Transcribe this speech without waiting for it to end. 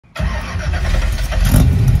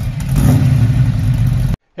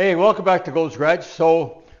Hey, welcome back to Gold's Garage.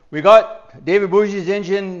 So we got David Bougie's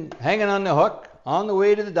engine hanging on the hook on the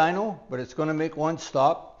way to the dyno, but it's going to make one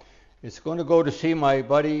stop. It's going to go to see my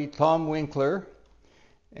buddy Tom Winkler,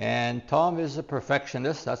 and Tom is a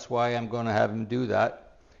perfectionist. That's why I'm going to have him do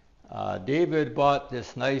that. David bought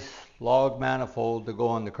this nice log manifold to go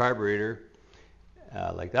on the carburetor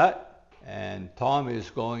like that, and Tom is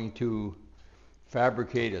going to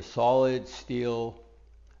fabricate a solid fuel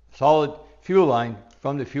line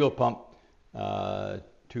from the fuel pump to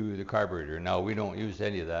the carburetor. Now, we don't use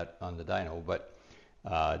any of that on the dyno, but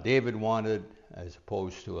David wanted, as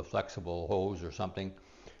opposed to a flexible hose or something,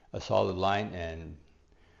 a solid line, and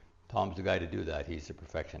Tom's the guy to do that. He's a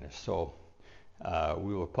perfectionist. So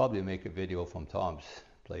we will probably make a video from Tom's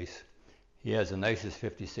place. He has the nicest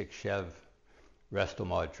 56 Chev Resto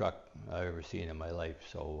Mod truck I've ever seen in my life,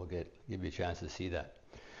 so we'll give you a chance to see that.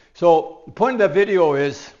 So the point of that video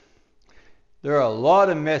is, there are a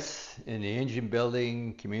lot of myths in the engine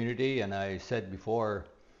building community, and I said before,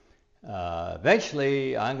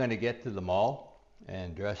 eventually I'm going to get to them all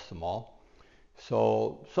and address them all.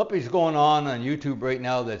 So something's going on YouTube right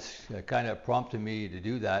now that's kind of prompting me to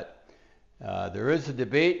do that. There is a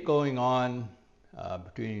debate going on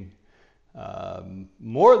between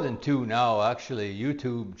more than two now, actually,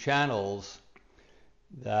 YouTube channels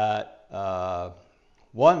that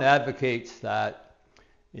one advocates that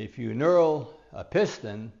if you knurl a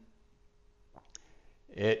piston,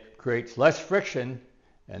 it creates less friction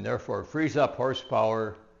and therefore frees up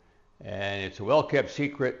horsepower, and it's a well-kept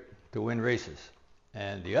secret to win races.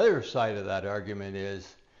 And the other side of that argument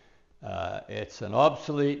is it's an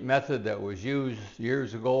obsolete method that was used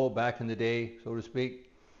years ago, back in the day, so to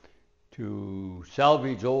speak, to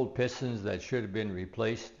salvage old pistons that should have been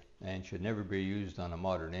replaced and should never be used on a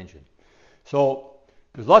modern engine. So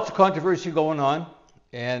there's lots of controversy going on.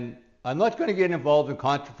 And I'm not going to get involved in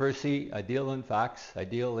controversy. I deal in facts. I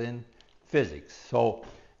deal in physics. So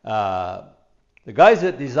the guys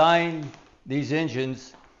that designed these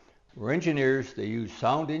engines were engineers. They used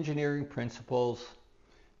sound engineering principles.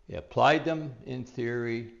 They applied them in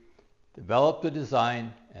theory, developed a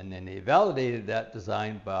design, and then they validated that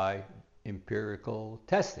design by empirical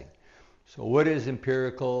testing. So what is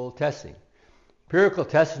empirical testing? Empirical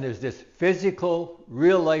testing is this physical,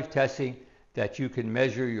 real-life testing that you can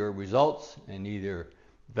measure your results and either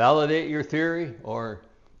validate your theory or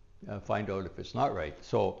find out if it's not right.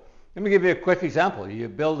 So let me give you a quick example. You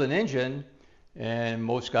build an engine, and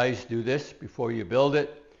most guys do this before you build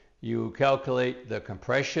it. You calculate the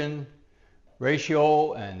compression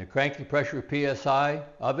ratio and the cranking pressure PSI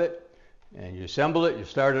of it, and you assemble it, you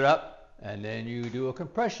start it up, and then you do a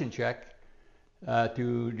compression check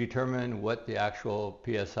to determine what the actual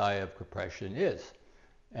PSI of compression is.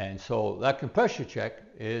 And so that compression check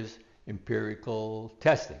is empirical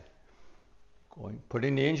testing.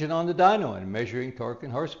 Putting the engine on the dyno and measuring torque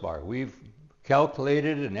and horsepower. We've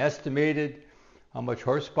calculated and estimated how much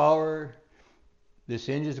horsepower this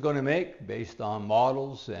engine is going to make based on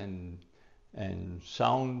models and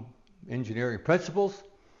sound engineering principles.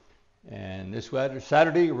 And this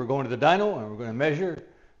Saturday we're going to the dyno and we're going to measure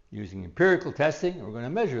using empirical testing. And we're going to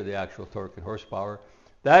measure the actual torque and horsepower.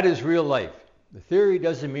 That is real life. The theory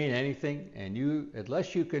doesn't mean anything, and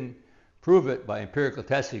unless you can prove it by empirical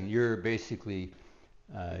testing, you're basically,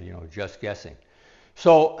 just guessing.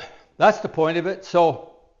 So that's the point of it.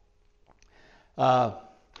 So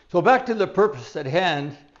back to the purpose at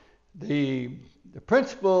hand. The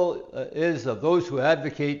principle is of those who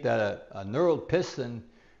advocate that a knurled piston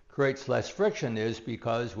creates less friction is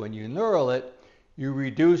because when you knurl it, you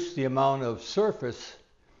reduce the amount of surface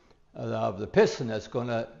of the piston that's going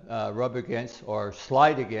to rub against or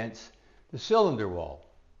slide against the cylinder wall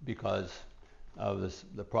because of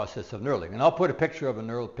the process of knurling. And I'll put a picture of a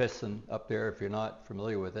knurled piston up there if you're not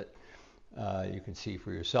familiar with it. You can see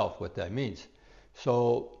for yourself what that means.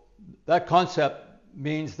 So that concept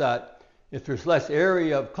means that if there's less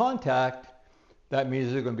area of contact, that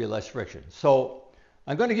means there's going to be less friction. So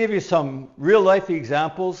I'm going to give you some real-life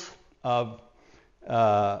examples of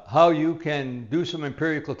how you can do some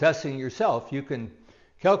empirical testing yourself. You can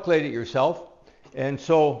calculate it yourself. And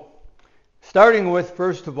so starting with,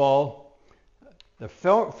 first of all, the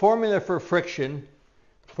formula for friction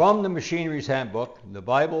from the machinery's handbook, the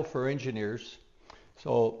Bible for engineers.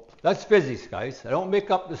 So that's physics, guys. I don't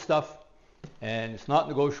make up the stuff, and it's not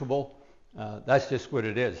negotiable. That's just what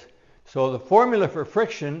it is. So the formula for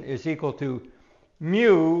friction is equal to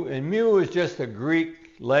mu, and mu is just a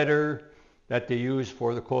Greek letter that they use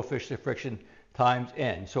for the coefficient of friction times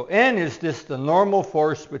n. So n is just the normal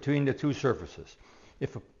force between the two surfaces.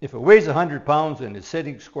 If it weighs 100 pounds and is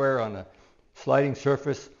sitting square on a sliding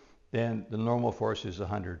surface, then the normal force is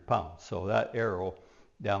 100 pounds. So that arrow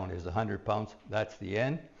down is 100 pounds. That's the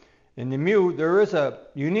N. In the mu, there is a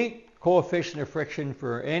unique coefficient of friction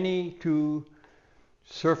for any two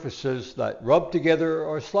surfaces that rub together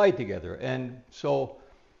or slide together. And so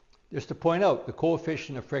just to point out, the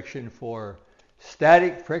coefficient of friction for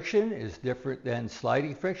static friction is different than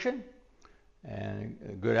sliding friction. And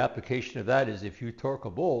a good application of that is if you torque a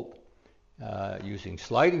bolt using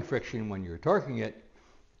sliding friction when you're torquing it,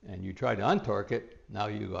 and you try to untorque it, now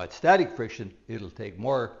you got static friction, it'll take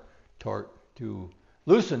more torque to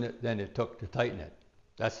loosen it than it took to tighten it.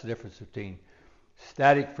 That's the difference between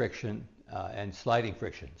static friction and sliding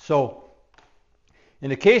friction. So in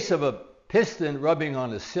the case of a piston rubbing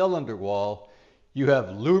on a cylinder wall, you have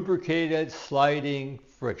lubricated sliding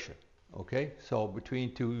friction, okay? So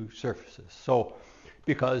between two surfaces. So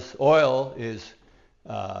because oil is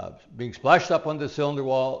being splashed up on the cylinder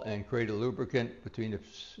wall and create a lubricant between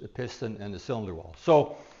the piston and the cylinder wall.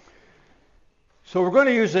 So we're going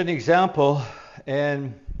to use an example,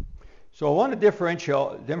 and so I want to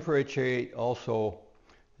differentiate also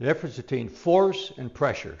the difference between force and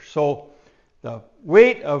pressure. So the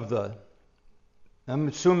weight of the, I'm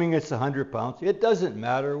assuming it's 100 pounds. It doesn't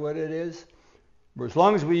matter what it is, but as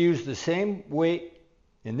long as we use the same weight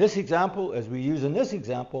in this example as we use in this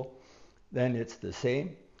example, then it's the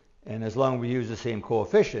same. And as long as we use the same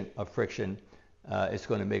coefficient of friction, it's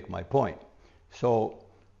going to make my point. So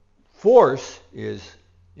force is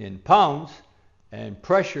in pounds and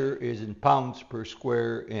pressure is in pounds per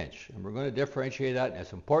square inch. And we're going to differentiate that, and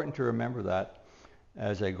it's important to remember that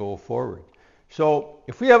as I go forward. So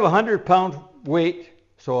if we have a 100-pound weight,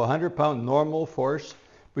 so a 100-pound normal force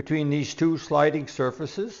between these two sliding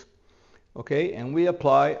surfaces, okay, and we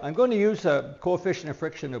apply, I'm going to use a coefficient of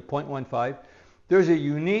friction of 0.15. There's a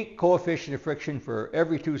unique coefficient of friction for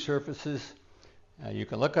every two surfaces. You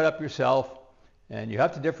can look it up yourself, and you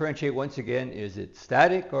have to differentiate once again, is it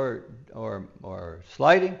static or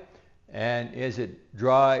sliding, and is it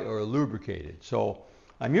dry or lubricated? So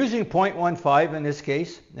I'm using 0.15 in this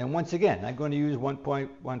case, and once again, I'm going to use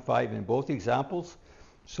 1.15 in both examples,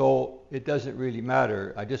 so it doesn't really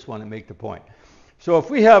matter. I just want to make the point. So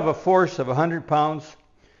if we have a force of 100 pounds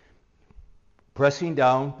pressing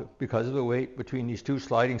down because of the weight between these two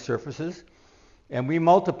sliding surfaces, and we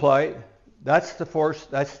multiply, that's the force,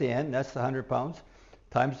 that's the N, that's the 100 pounds,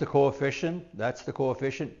 times the coefficient, that's the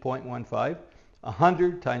coefficient, 0.15.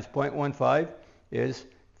 100 times 0.15 is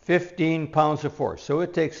 15 pounds of force. So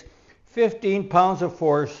it takes 15 pounds of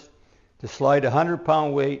force to slide a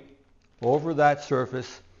 100-pound weight over that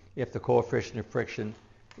surface if the coefficient of friction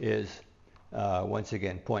is once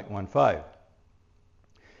again 0.15.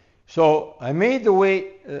 So I made the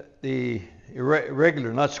weight the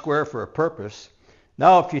irregular, not square, for a purpose.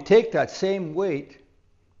 Now if you take that same weight,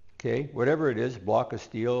 okay, whatever it is, block of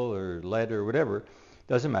steel or lead or whatever,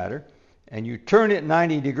 doesn't matter, and you turn it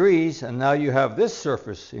 90 degrees, and now you have this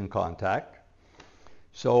surface in contact.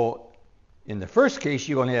 So in the first case,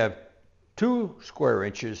 you only have 2 square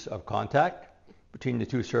inches of contact between the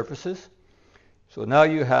two surfaces. So now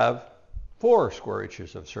you have 4 square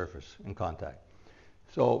inches of surface in contact.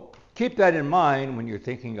 So keep that in mind when you're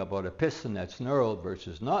thinking about a piston that's knurled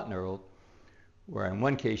versus not knurled, where in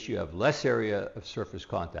one case you have less area of surface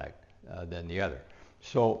contact than the other.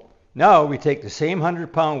 So now we take the same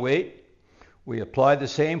 100-pound weight, we apply the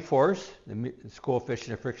same force, the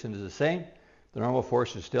coefficient of friction is the same, the normal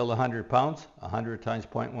force is still 100 pounds, 100 times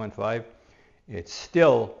 0.15, it's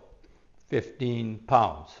still 15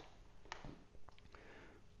 pounds.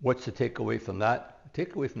 What's the takeaway from that? The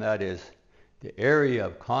takeaway from that is the area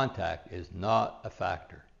of contact is not a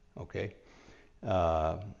factor, okay,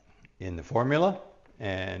 in the formula,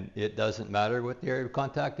 and it doesn't matter what the area of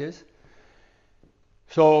contact is.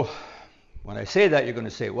 So when I say that, you're going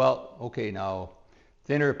to say, well, okay, now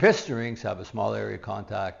thinner piston rings have a small area of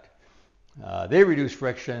contact. They reduce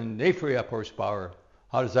friction, they free up horsepower.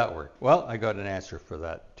 How does that work? Well, I got an answer for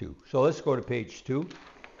that too. So let's go to page 2.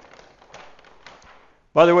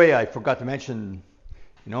 By the way, I forgot to mention,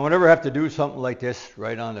 whenever I have to do something like this,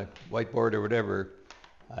 right on a whiteboard or whatever,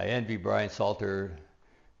 I envy Brian Salter.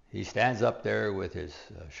 He stands up there with his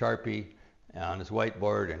Sharpie on his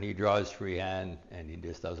whiteboard and he draws freehand and he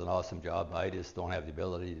just does an awesome job. I just don't have the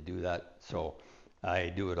ability to do that, so I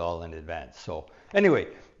do it all in advance. So anyway,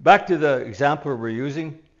 back to the example we're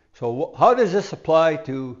using. So how does this apply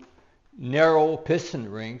to narrow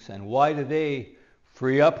piston rings, and why do they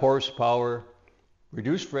free up horsepower,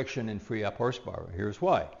 reduce friction, and free up horsepower? Here's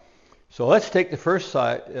why. So let's take the first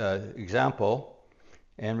example,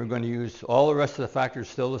 and we're going to use all the rest of the factors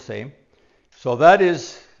still the same. So that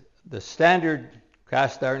is the standard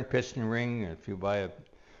cast iron piston ring, if you buy a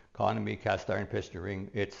economy cast iron piston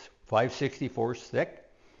ring, it's 5/64 thick.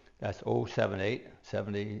 That's 0.78,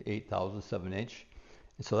 78 thousandths of an inch.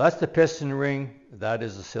 And so that's the piston ring. That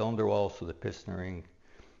is the cylinder wall, so the piston ring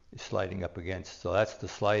is sliding up against. So that's the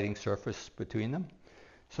sliding surface between them.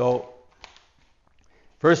 So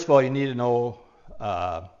first of all, you need to know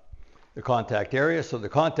the contact area. So the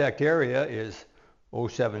contact area is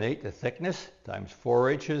 0.78, the thickness, times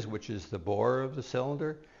 4 inches, which is the bore of the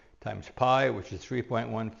cylinder, times pi, which is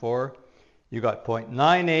 3.14. You got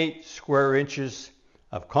 0.98 square inches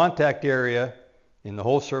of contact area in the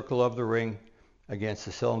whole circle of the ring against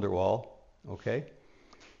the cylinder wall. Okay?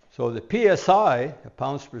 So the PSI,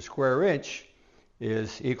 pounds per square inch,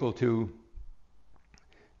 is equal to,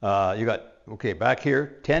 you got, okay, back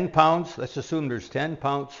here, 10 pounds. Let's assume there's 10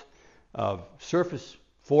 pounds of surface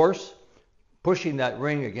force pushing that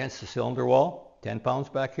ring against the cylinder wall. 10 pounds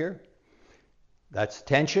back here. That's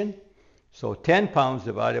tension. So 10 pounds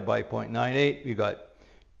divided by 0.98, you got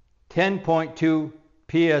 10.2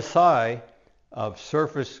 PSI of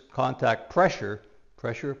surface contact pressure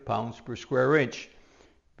pounds per square inch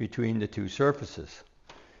between the two surfaces.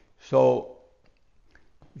 So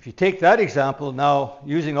if you take that example, now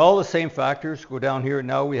using all the same factors, go down here,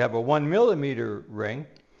 now we have a 1 millimeter ring,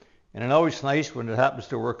 and it's always nice when it happens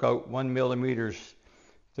to work out. 1 millimeters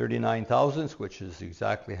 39 thousandths, which is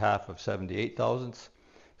exactly half of 78 thousandths,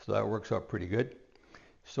 so that works out pretty good.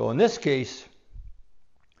 So in this case,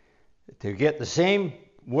 to get the same,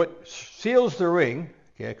 what seals the ring,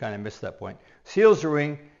 okay, I kind of missed that point, seals the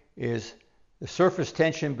ring is the surface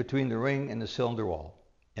tension between the ring and the cylinder wall,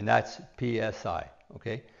 and that's PSI,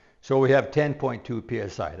 okay? So we have 10.2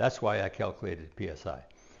 PSI. That's why I calculated PSI.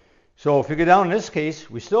 So if you go down in this case,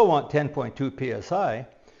 we still want 10.2 PSI,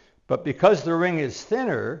 but because the ring is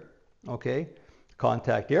thinner, okay,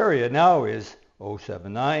 contact area now is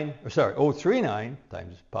 0.39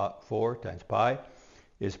 times 4 times pi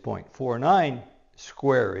is 0.49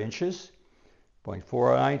 square inches,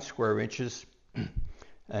 0.49 square inches,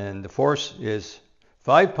 and the force is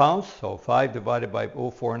 5 pounds, so 5 divided by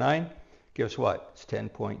 0.49 gives what? It's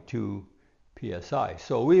 10.2 PSI.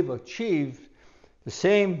 So we've achieved the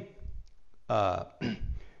same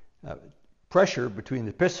pressure between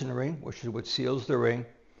the piston ring, which is what seals the ring,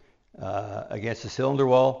 against the cylinder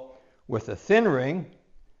wall, with a thin ring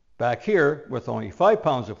back here with only 5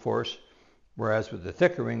 pounds of force, whereas with the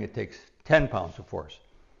thicker ring it takes 10 pounds of force.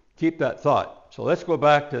 Keep that thought. So let's go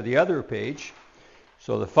back to the other page.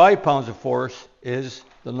 So the 5 pounds of force is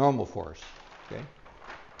the normal force. Okay.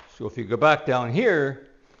 So if you go back down here,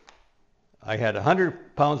 I had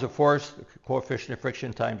 100 pounds of force, the coefficient of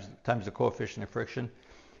friction times the coefficient of friction.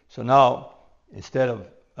 So now, instead of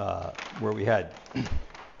where we had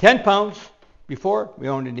 10 pounds before, we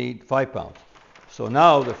only need 5 pounds. So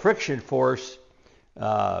now the friction force,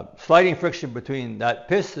 sliding friction between that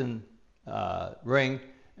piston ring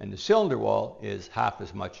and the cylinder wall is half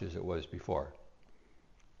as much as it was before.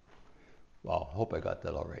 Well, I hope I got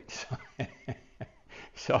that all right.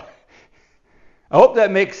 So I hope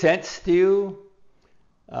that makes sense to you.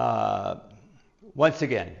 Once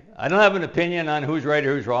again, I don't have an opinion on who's right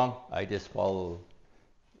or who's wrong. I just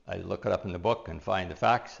I look it up in the book and find the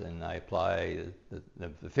facts, and I apply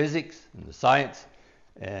the physics and the science,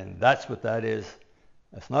 and that's what that is.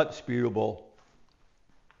 That's not disputable.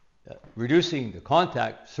 Reducing the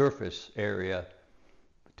contact surface area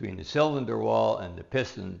between the cylinder wall and the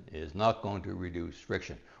piston is not going to reduce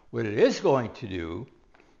friction. What it is going to do,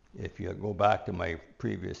 if you go back to my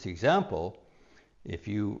previous example, if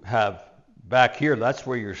you have back here, that's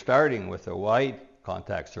where you're starting with a wide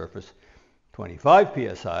contact surface,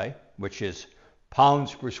 25 psi, which is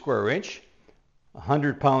pounds per square inch.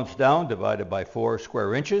 100 pounds down divided by 4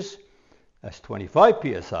 square inches, that's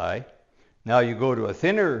 25 psi. Now you go to a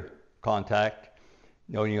thinner contact,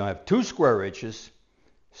 now you have 2 square inches,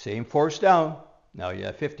 same force down, now you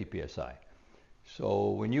have 50 psi. So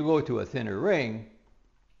when you go to a thinner ring,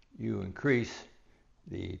 you increase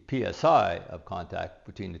the psi of contact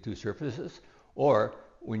between the two surfaces, or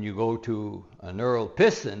when you go to a knurled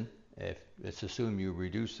piston, if let's assume you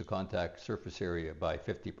reduce the contact surface area by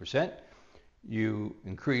 50%, you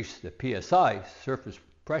increase the psi, surface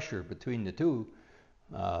pressure between the two,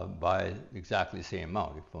 by exactly the same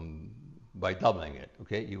amount. By doubling it,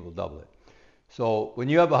 okay, you will double it. So when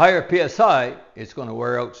you have a higher psi, it's going to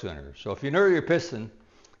wear out sooner. So if you knurl your piston,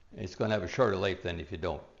 it's going to have a shorter life than if you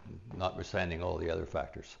don't, notwithstanding all the other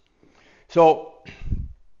factors. So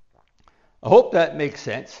I hope that makes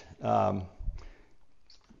sense,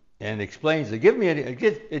 and explains.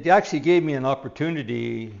 It actually gave me an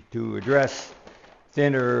opportunity to address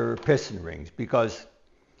thinner piston rings, because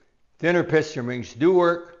thinner piston rings do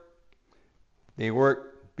work. They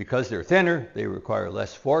work because they're thinner. They require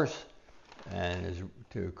less force and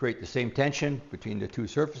to create the same tension between the two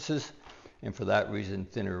surfaces. And for that reason,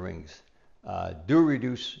 thinner rings do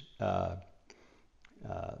reduce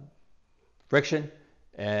friction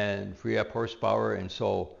and free up horsepower. And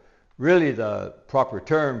so really the proper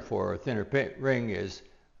term for a thinner ring is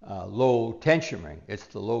low tension ring. It's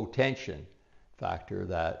the low tension factor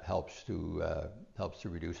that helps to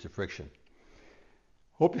reduce the friction.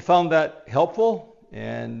 Hope you found that helpful,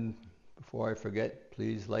 and before I forget,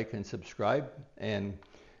 please like and subscribe. And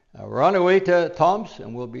we're on our way to Tom's,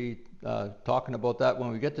 and we'll be talking about that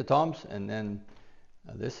when we get to Tom's. And then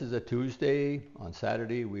this is a Tuesday. On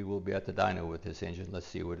Saturday we will be at the dyno with this engine. Let's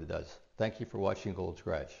see what it does. Thank you for watching Gold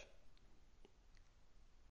Scratch.